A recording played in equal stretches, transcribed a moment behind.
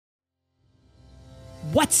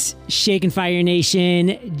What's shaking, Fire Nation?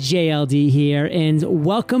 JLD here, and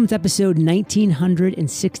welcome to episode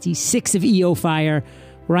 1966 of EO Fire,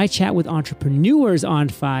 where I chat with entrepreneurs on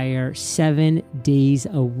fire 7 days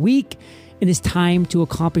a week. It is time to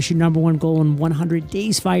accomplish your number one goal in 100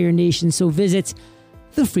 days, Fire Nation. So visit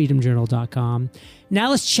thefreedomjournal.com. Now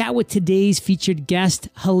let's chat with today's featured guest,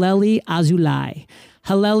 Halelly Azulay.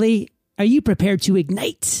 Halelly, are you prepared to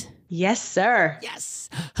ignite? Yes, sir. Yes.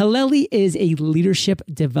 Halelly is a leadership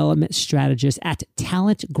development strategist at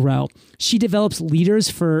TalentGrow. She develops leaders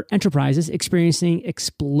for enterprises experiencing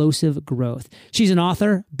explosive growth. She's an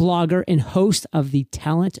author, blogger, and host of the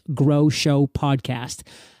TalentGrow Show podcast.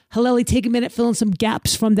 Halelly, take a minute, fill in some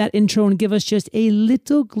gaps from that intro, and give us just a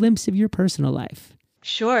little glimpse of your personal life.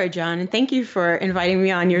 Sure, John. And thank you for inviting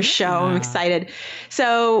me on your show. I'm excited.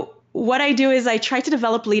 So what I do is I try to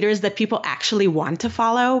develop leaders that people actually want to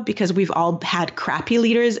follow, because we've all had crappy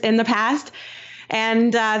leaders in the past.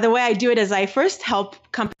 And the way I do it is I first help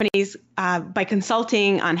companies by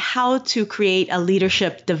consulting on how to create a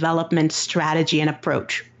leadership development strategy and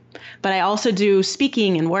approach. But I also do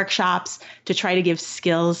speaking and workshops to try to give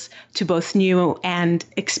skills to both new and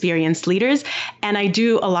experienced leaders. And I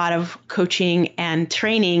do a lot of coaching and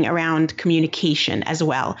training around communication as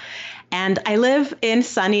well. And I live in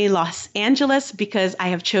sunny Los Angeles because I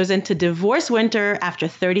have chosen to divorce winter after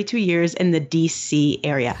 32 years in the DC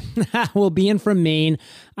area. Well, being from Maine,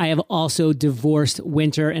 I have also divorced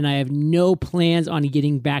winter, and I have no plans on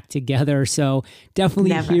getting back together. So definitely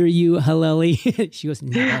Never. hear you, Halelly. She goes,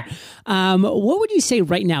 never. What would you say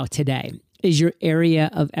right now, today, is your area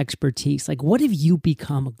of expertise? Like, what have you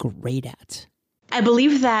become great at? I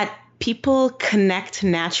believe that people connect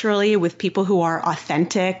naturally with people who are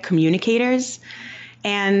authentic communicators.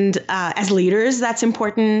 And as leaders, that's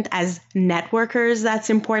important. As networkers, that's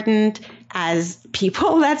important. As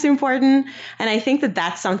people, that's important. And I think that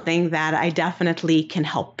that's something that I definitely can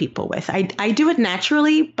help people with. I do it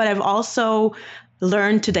naturally, but I've also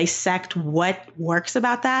learned to dissect what works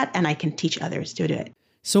about that, and I can teach others to do it.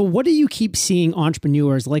 So what do you keep seeing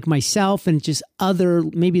entrepreneurs like myself and just other,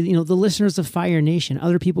 maybe, the listeners of Fire Nation,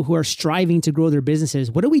 other people who are striving to grow their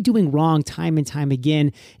businesses? What are we doing wrong time and time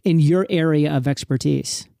again in your area of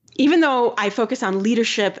expertise? Even though I focus on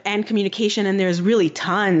leadership and communication, and there's really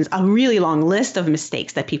a really long list of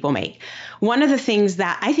mistakes that people make, one of the things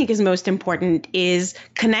that I think is most important is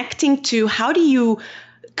connecting to how do you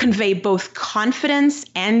convey both confidence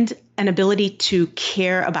and an ability to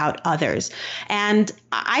care about others. And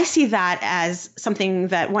I see that as something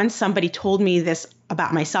that once somebody told me this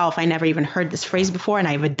about myself, I never even heard this phrase before, and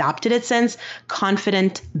I've adopted it since: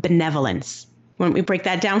 confident benevolence. Want me to break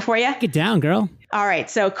that down for you? Get down, girl. All right.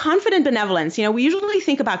 So confident benevolence, we usually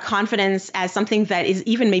think about confidence as something that is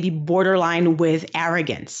even maybe borderline with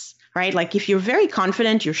arrogance. Right? Like if you're very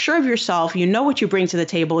confident, you're sure of yourself, you know what you bring to the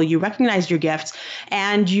table, you recognize your gifts,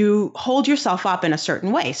 and you hold yourself up in a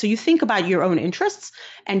certain way. So you think about your own interests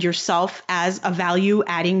and yourself as a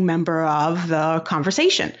value-adding member of the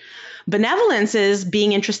conversation. Benevolence is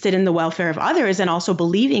being interested in the welfare of others and also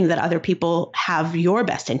believing that other people have your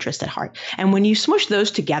best interest at heart. And when you smush those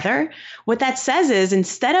together, what that says is,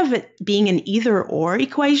 instead of it being an either or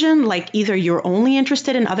equation, like either you're only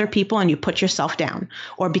interested in other people and you put yourself down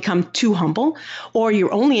or become too humble, or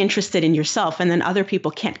you're only interested in yourself and then other people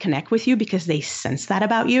can't connect with you because they sense that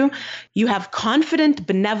about you, you have confident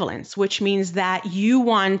benevolence, which means that you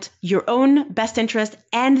want your own best interest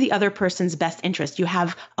and the other person's best interest. You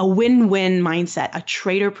have a win-win mindset, a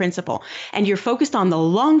trader principle, and you're focused on the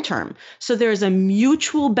long term. So there's a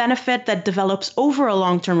mutual benefit that develops over a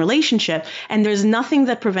long-term relationship, and there's nothing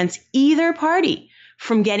that prevents either party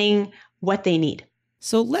from getting what they need.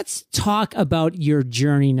 So let's talk about your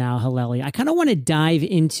journey now, Halelly. I kind of want to dive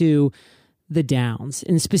into the downs,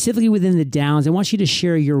 and specifically within the downs, I want you to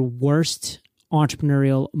share your worst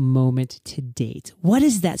entrepreneurial moment to date. What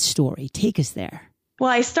is that story? Take us there. Well,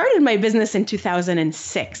 I started my business in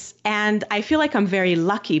 2006, and I feel like I'm very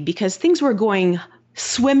lucky because things were going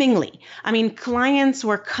swimmingly. I mean, clients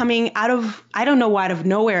were coming out of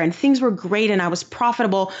nowhere, and things were great, and I was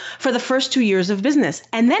profitable for the first 2 years of business.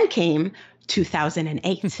 And then came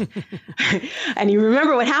 2008. And you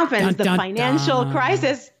remember what happened, the financial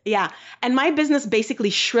crisis. Yeah. And my business basically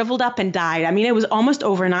shriveled up and died. I mean, it was almost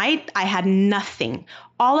overnight. I had nothing.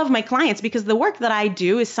 All of my clients, because the work that I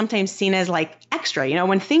do is sometimes seen as like extra.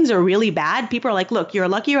 When things are really bad, people are like, look, you're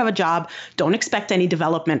lucky you have a job. Don't expect any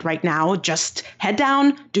development right now. Just head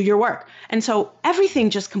down, do your work. And so everything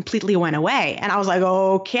just completely went away. And I was like,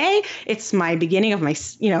 okay, it's my beginning of my,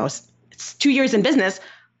 it's 2 years in business.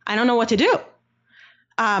 I don't know what to do.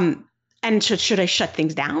 And should I shut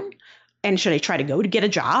things down? And should I try to go to get a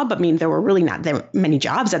job? I mean, there were really not that many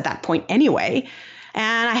jobs at that point anyway.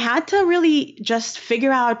 And I had to really just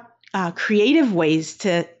figure out creative ways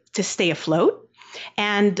to stay afloat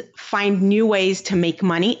and find new ways to make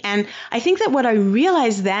money. And I think that what I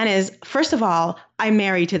realized then is, first of all, I'm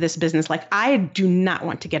married to this business. Like, I do not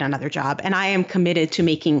want to get another job, and I am committed to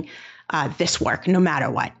making this work no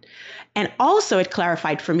matter what. And also it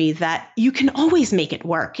clarified for me that you can always make it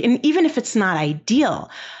work. And even if it's not ideal,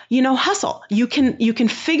 hustle. You can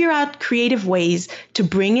figure out creative ways to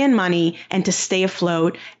bring in money and to stay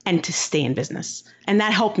afloat and to stay in business. And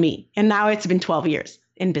that helped me. And now it's been 12 years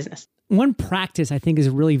in business. One practice I think is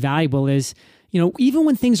really valuable is, even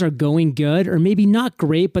when things are going good or maybe not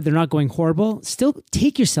great, but they're not going horrible, still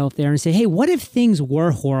take yourself there and say, hey, what if things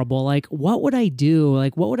were horrible? Like, what would I do?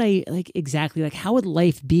 Like, what would I exactly, how would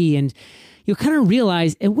life be? And you'll kind of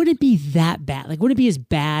realize it wouldn't be that bad. Like, wouldn't be as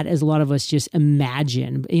bad as a lot of us just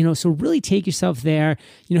imagine, so really take yourself there,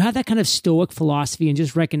 have that kind of stoic philosophy and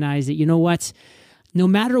just recognize that, no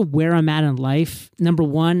matter where I'm at in life, number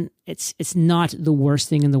one, it's not the worst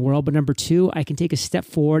thing in the world. But number two, I can take a step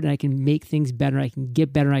forward and I can make things better. I can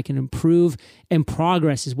get better. I can improve. And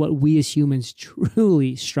progress is what we as humans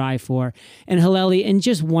truly strive for. And Halelly, in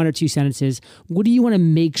just one or two sentences, what do you want to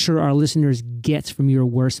make sure our listeners get from your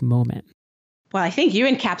worst moment? Well, I think you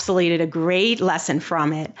encapsulated a great lesson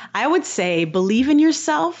from it. I would say believe in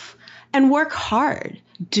yourself and work hard.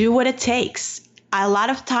 Do what it takes. A lot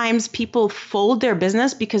of times people fold their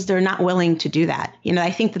business because they're not willing to do that.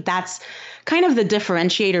 I think that that's kind of the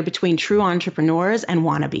differentiator between true entrepreneurs and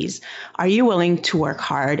wannabes. Are you willing to work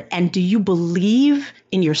hard? And do you believe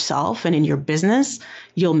in yourself and in your business?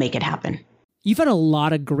 You'll make it happen. You've had a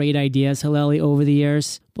lot of great ideas, Halelly, over the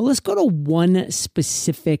years, but let's go to one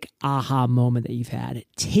specific aha moment that you've had.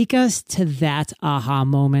 Take us to that aha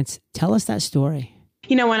moment. Tell us that story.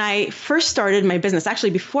 When I first started my business, actually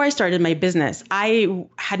before I started my business, I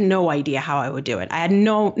had no idea how I would do it. I had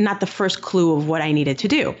not the first clue of what I needed to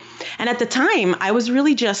do. And at the time, I was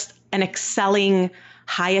really just an excelling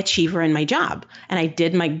high achiever in my job. And I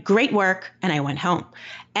did my great work and I went home.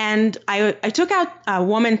 And I took out a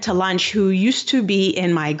woman to lunch who used to be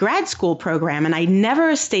in my grad school program, and I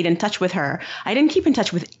never stayed in touch with her. I didn't keep in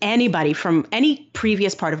touch with anybody from any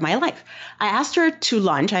previous part of my life. I asked her to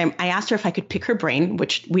lunch. I asked her if I could pick her brain,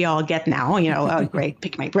 which we all get now, oh, great,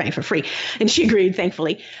 pick my brain for free. And she agreed,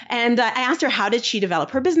 thankfully. And I asked her, how did she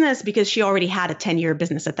develop her business? Because she already had a 10-year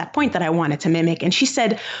business at that point that I wanted to mimic. And she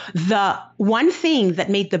said, the one thing that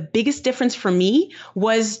made the biggest difference for me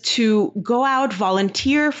was to go out,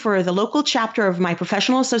 volunteer for the local chapter of my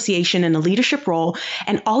professional association in a leadership role,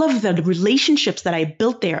 and all of the relationships that I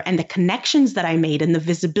built there and the connections that I made and the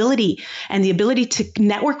visibility and the ability to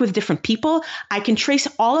network with different people, I can trace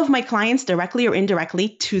all of my clients directly or indirectly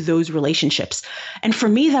to those relationships. And for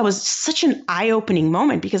me, that was such an eye-opening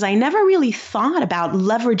moment because I never really thought about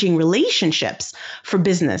leveraging relationships for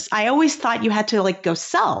business. I always thought you had to go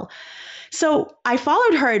sell. So I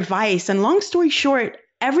followed her advice, and long story short,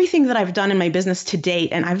 everything that I've done in my business to date,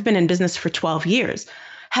 and I've been in business for 12 years,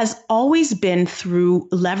 has always been through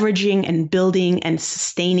leveraging and building and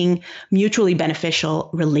sustaining mutually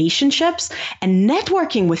beneficial relationships and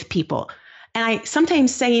networking with people. And I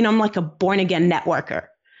sometimes say, I'm like a born-again networker,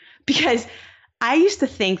 because I used to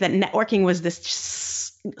think that networking was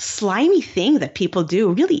this slimy thing that people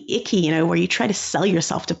do, really icky, where you try to sell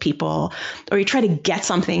yourself to people or you try to get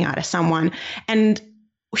something out of someone. And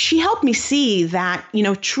she helped me see that,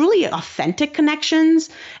 truly authentic connections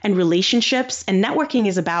and relationships and networking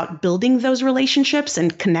is about building those relationships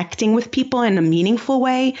and connecting with people in a meaningful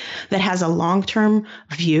way that has a long-term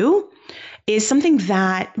view is something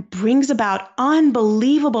that brings about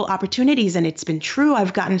unbelievable opportunities. And it's been true.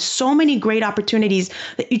 I've gotten so many great opportunities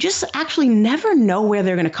that you just actually never know where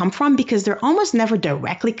they're going to come from because they're almost never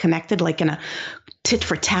directly connected, like in a tit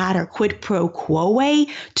for tat or quid pro quo way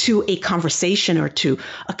to a conversation or to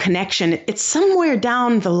a connection. It's somewhere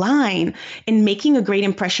down the line in making a great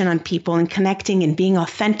impression on people and connecting and being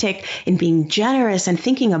authentic and being generous and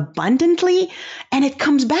thinking abundantly. And it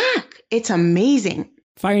comes back. It's amazing.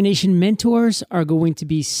 Fire Nation, mentors are going to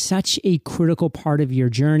be such a critical part of your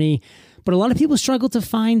journey. But a lot of people struggle to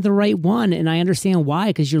find the right one. And I understand why,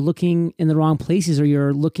 because you're looking in the wrong places or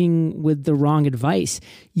you're looking with the wrong advice.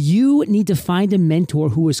 You need to find a mentor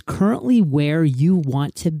who is currently where you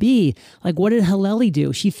want to be. Like, what did Halelly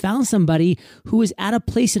do? She found somebody who was at a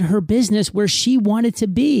place in her business where she wanted to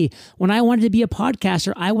be. When I wanted to be a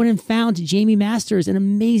podcaster, I went and found Jamie Masters, an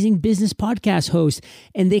amazing business podcast host,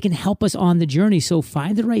 and they can help us on the journey. So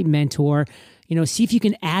find the right mentor. see if you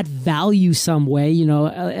can add value some way,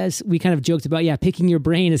 as we kind of joked about, picking your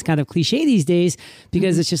brain is kind of cliche these days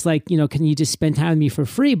because it's just like, can you just spend time with me for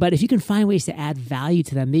free? But if you can find ways to add value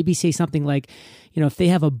to them, maybe say something like, if they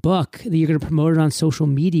have a book that you're going to promote it on social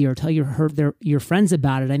media or tell your friends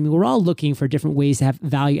about it. I mean, we're all looking for different ways to have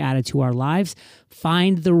value added to our lives.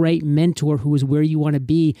 Find the right mentor who is where you want to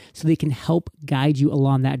be so they can help guide you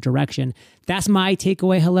along that direction. That's my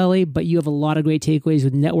takeaway, Halelly, but you have a lot of great takeaways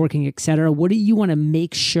with networking, etc. What do you want to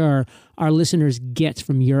make sure our listeners get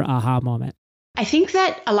from your aha moment? I think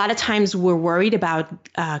that a lot of times we're worried about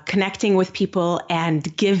connecting with people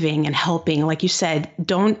and giving and helping. Like you said,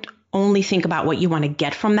 don't only think about what you want to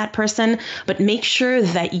get from that person, but make sure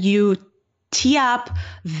that you tee up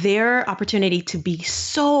their opportunity to be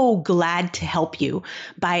so glad to help you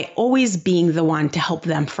by always being the one to help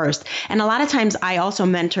them first. And a lot of times I also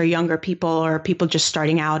mentor younger people or people just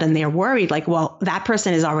starting out and they're worried like, well, that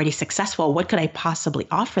person is already successful. What could I possibly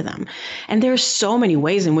offer them? And there's so many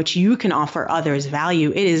ways in which you can offer others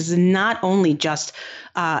value. It is not only just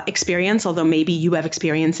experience, although maybe you have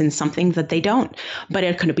experience in something that they don't, but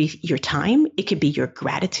it could be your time. It could be your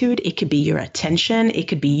gratitude. It could be your attention. It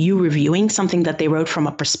could be you reviewing something that they wrote from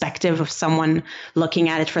a perspective of someone looking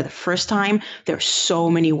at it for the first time. There are so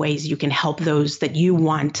many ways you can help those that you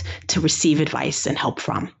want to receive advice and help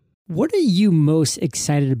from. What are you most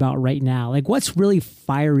excited about right now? Like what's really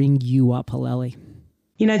firing you up, Halelly?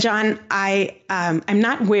 John, I'm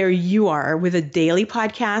not where you are with a daily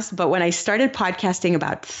podcast, but when I started podcasting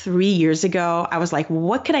about 3 years ago, I was like,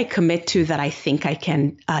 what could I commit to that I think I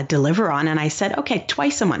can deliver on? And I said, okay,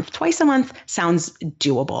 twice a month. Twice a month sounds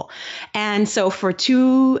doable. And so for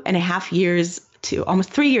 2.5 years, to almost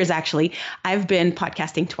 3 years, actually, I've been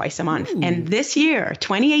podcasting twice a month. Ooh. And this year,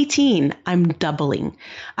 2018, I'm doubling.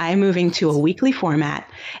 I'm moving to a weekly format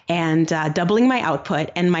and doubling my output.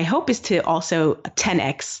 And my hope is to also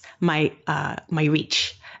 10x my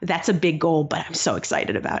reach. That's a big goal, but I'm so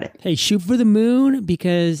excited about it. Hey, shoot for the moon,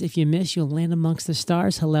 because if you miss, you'll land amongst the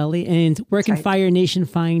stars, Halelly. And where can Fire Nation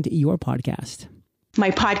find your podcast? My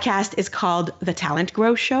podcast is called The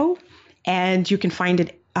TalentGrow Show, and you can find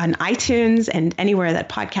it on iTunes and anywhere that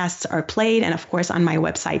podcasts are played. And of course, on my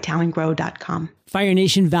website, talentgrow.com. Fire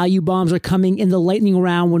Nation value bombs are coming in the lightning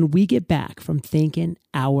round when we get back from thanking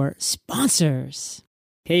our sponsors.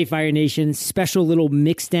 Hey, Fire Nation, special little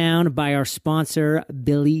mix down by our sponsor,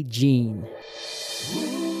 Billie Jean.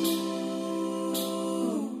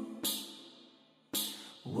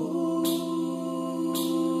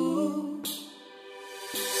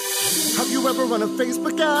 Have you ever run a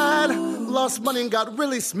Facebook ad? Lost money and got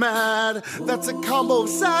really smad. That's a combo of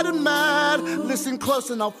sad and mad. Listen close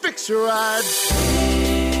and I'll fix your ad.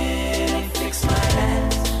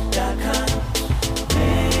 FixMyAds.com.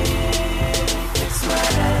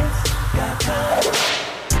 FixMyAds.com.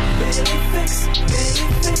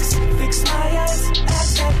 FixMyAds.com. FixMyAds.com.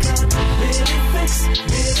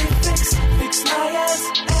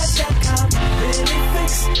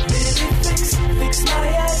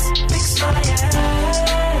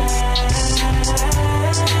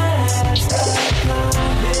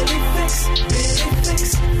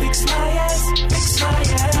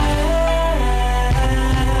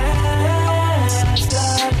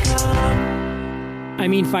 I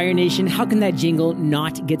mean, Fire Nation, how can that jingle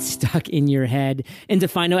not get stuck in your head? And to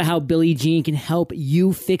find out how Billie Jean can help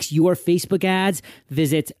you fix your Facebook ads,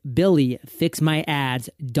 visit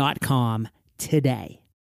BillieFixMyAds.com today.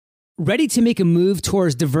 Ready to make a move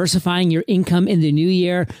towards diversifying your income in the new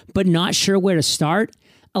year, but not sure where to start?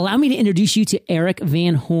 Allow me to introduce you to Eric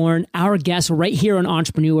Van Horn, our guest right here on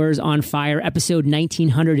Entrepreneurs on Fire, episode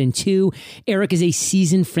 1902. Eric is a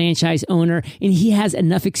seasoned franchise owner, and he has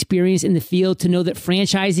enough experience in the field to know that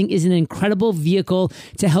franchising is an incredible vehicle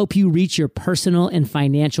to help you reach your personal and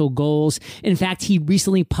financial goals. In fact, he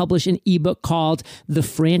recently published an ebook called The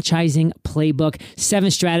Franchising Playbook, 7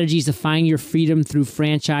 Strategies to Find Your Freedom Through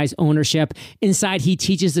Franchise Ownership. Inside, he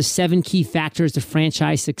teaches the 7 key factors to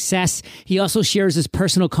franchise success. He also shares his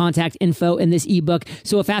personal contact info in this ebook.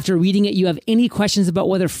 So if after reading it, you have any questions about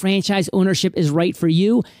whether franchise ownership is right for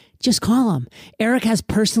you, just call him. Eric has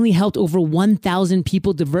personally helped over 1,000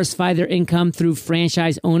 people diversify their income through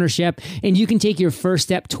franchise ownership, and you can take your first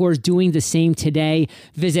step towards doing the same today.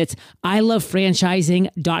 Visit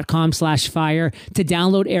ilovefranchising.com/fire to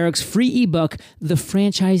download Eric's free ebook, The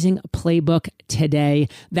Franchising Playbook, today.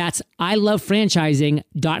 That's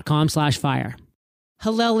ilovefranchising.com/fire.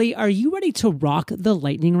 Halelly, are you ready to rock the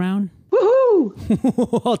lightning round?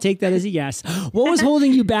 Woohoo! I'll take that as a yes. What was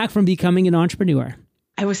holding you back from becoming an entrepreneur?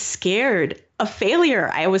 I was scared of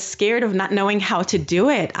failure. I was scared of not knowing how to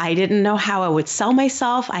do it. I didn't know how I would sell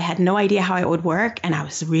myself. I had no idea how it would work. And I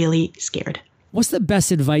was really scared. What's the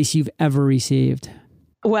best advice you've ever received?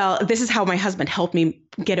 Well, this is how my husband helped me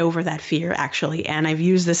get over that fear, actually. And I've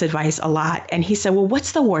used this advice a lot. And he said, well,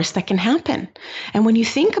 what's the worst that can happen? And when you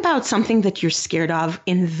think about something that you're scared of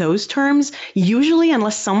in those terms, usually,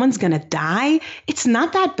 unless someone's going to die, it's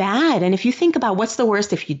not that bad. And if you think about what's the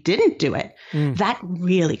worst if you didn't do it, that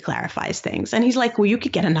really clarifies things. And he's like, well, you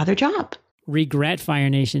could get another job. Regret,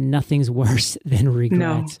 Fire Nation. Nothing's worse than regret.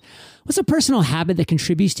 No. What's a personal habit that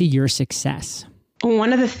contributes to your success?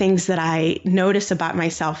 One of the things that I notice about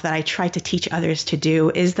myself that I try to teach others to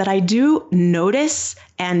do is that I do notice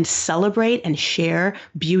and celebrate and share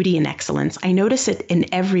beauty and excellence. I notice it in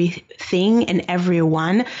everything and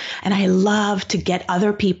everyone. And I love to get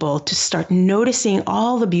other people to start noticing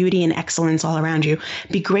all the beauty and excellence all around you.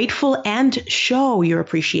 Be grateful and show your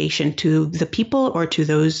appreciation to the people or to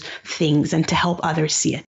those things and to help others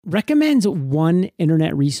see it. Recommend one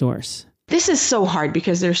internet resource. This is so hard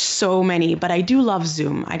because there's so many, but I do love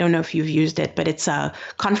Zoom. I don't know if you've used it, but it's a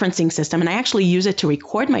conferencing system. And I actually use it to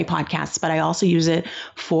record my podcasts, but I also use it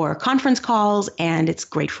for conference calls, and it's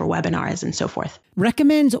great for webinars and so forth.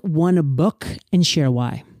 Recommend one book and share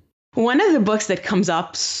why. One of the books that comes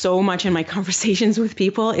up so much in my conversations with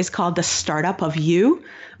people is called The Startup of You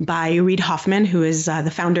by Reid Hoffman, who is the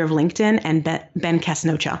founder of LinkedIn, and Ben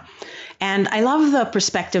Casnocha. And I love the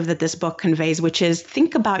perspective that this book conveys, which is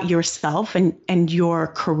think about yourself and your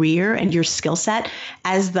career and your skill set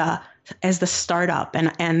as the startup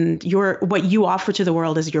and what you offer to the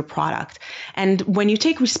world is your product. And when you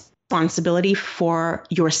take responsibility for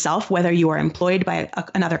yourself, whether you are employed by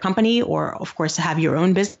another company or, of course, have your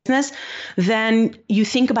own business, then you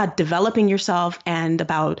think about developing yourself and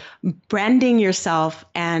about branding yourself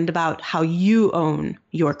and about how you own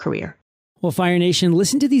your career. Well, Fire Nation,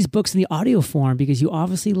 listen to these books in the audio form because you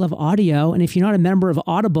obviously love audio. And if you're not a member of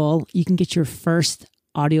Audible, you can get your first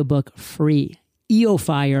audiobook free.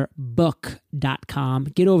 eofirebook.com.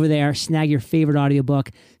 Get over there, snag your favorite audiobook,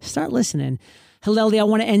 start listening. Halelly, I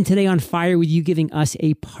want to end today on fire with you giving us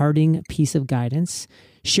a parting piece of guidance.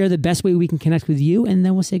 Share the best way we can connect with you, and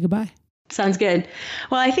then we'll say goodbye. Sounds good.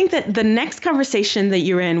 Well, I think that the next conversation that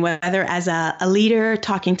you're in, whether as a leader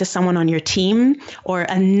talking to someone on your team or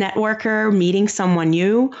a networker meeting someone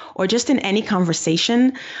new, or just in any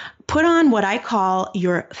conversation, put on what I call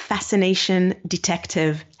your fascination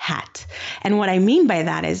detective hat. And what I mean by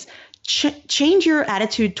that is change your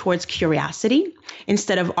attitude towards curiosity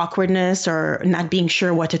instead of awkwardness or not being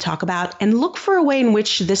sure what to talk about, and look for a way in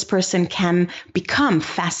which this person can become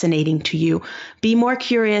fascinating to you. Be more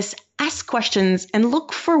curious, ask questions, and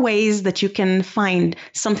look for ways that you can find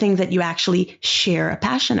something that you actually share a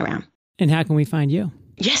passion around. And how can we find you?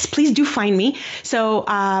 Yes, please do find me. So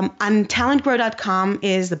on talentgrow.com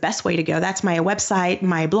is the best way to go. That's my website.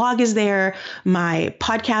 My blog is there. My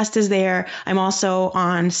podcast is there. I'm also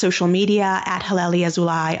on social media at Halelly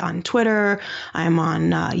Azulay on Twitter. I'm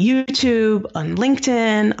on YouTube, on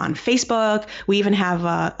LinkedIn, on Facebook. We even have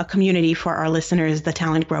a community for our listeners, the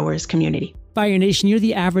Talent Growers community. Fire Nation, you're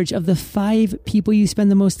the average of the 5 people you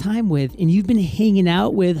spend the most time with, and you've been hanging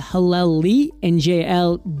out with Halelly and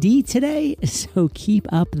JLD today, so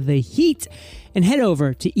keep up the heat and head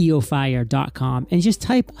over to eofire.com and just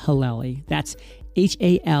type Halelly. That's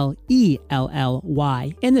Halelly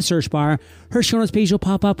in the search bar. Her show notes page will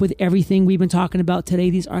pop up with everything we've been talking about today.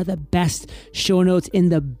 These are the best show notes in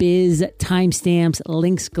the biz, timestamps,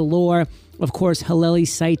 links galore. Of course,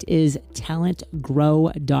 Halelly's site is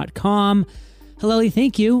talentgrow.com. Halelly,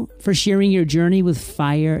 thank you for sharing your journey with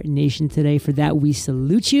Fire Nation today. For that, we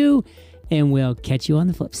salute you, and we'll catch you on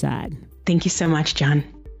the flip side. Thank you so much, John.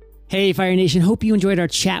 Hey, Fire Nation. Hope you enjoyed our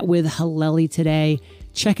chat with Halelly today.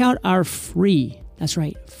 Check out our free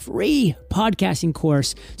podcasting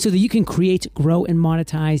course so that you can create, grow, and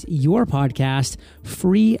monetize your podcast.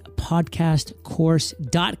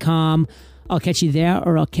 freepodcastcourse.com. I'll catch you there,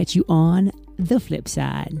 or I'll catch you on the flip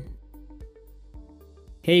side.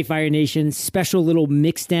 Hey, Fire Nation. Special little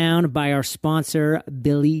mix down by our sponsor,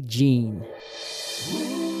 Billie Jean.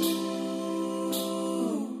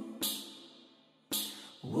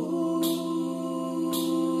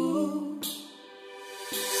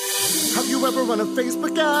 Have you ever run a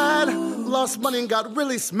Facebook ad? Lost money and got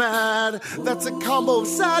really smad. That's a combo of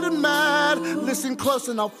sad and mad. Listen close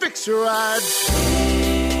and I'll fix your ads.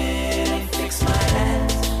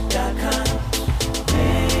 FixMyAds.com.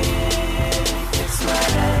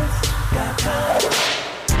 FixMyAds.com.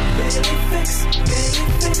 Really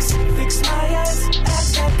fix my ads.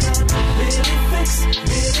 Ads.com. Really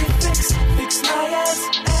fix my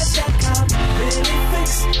ads.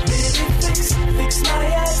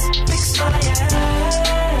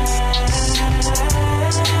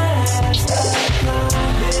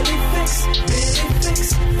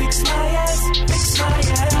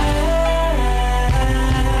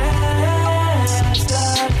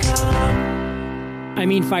 I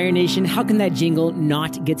mean, Fire Nation, how can that jingle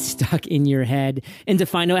not get stuck in your head? And to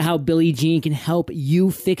find out how Billie Jean can help you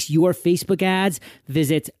fix your Facebook ads,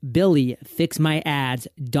 visit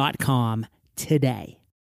BillieFixMyAds.com today.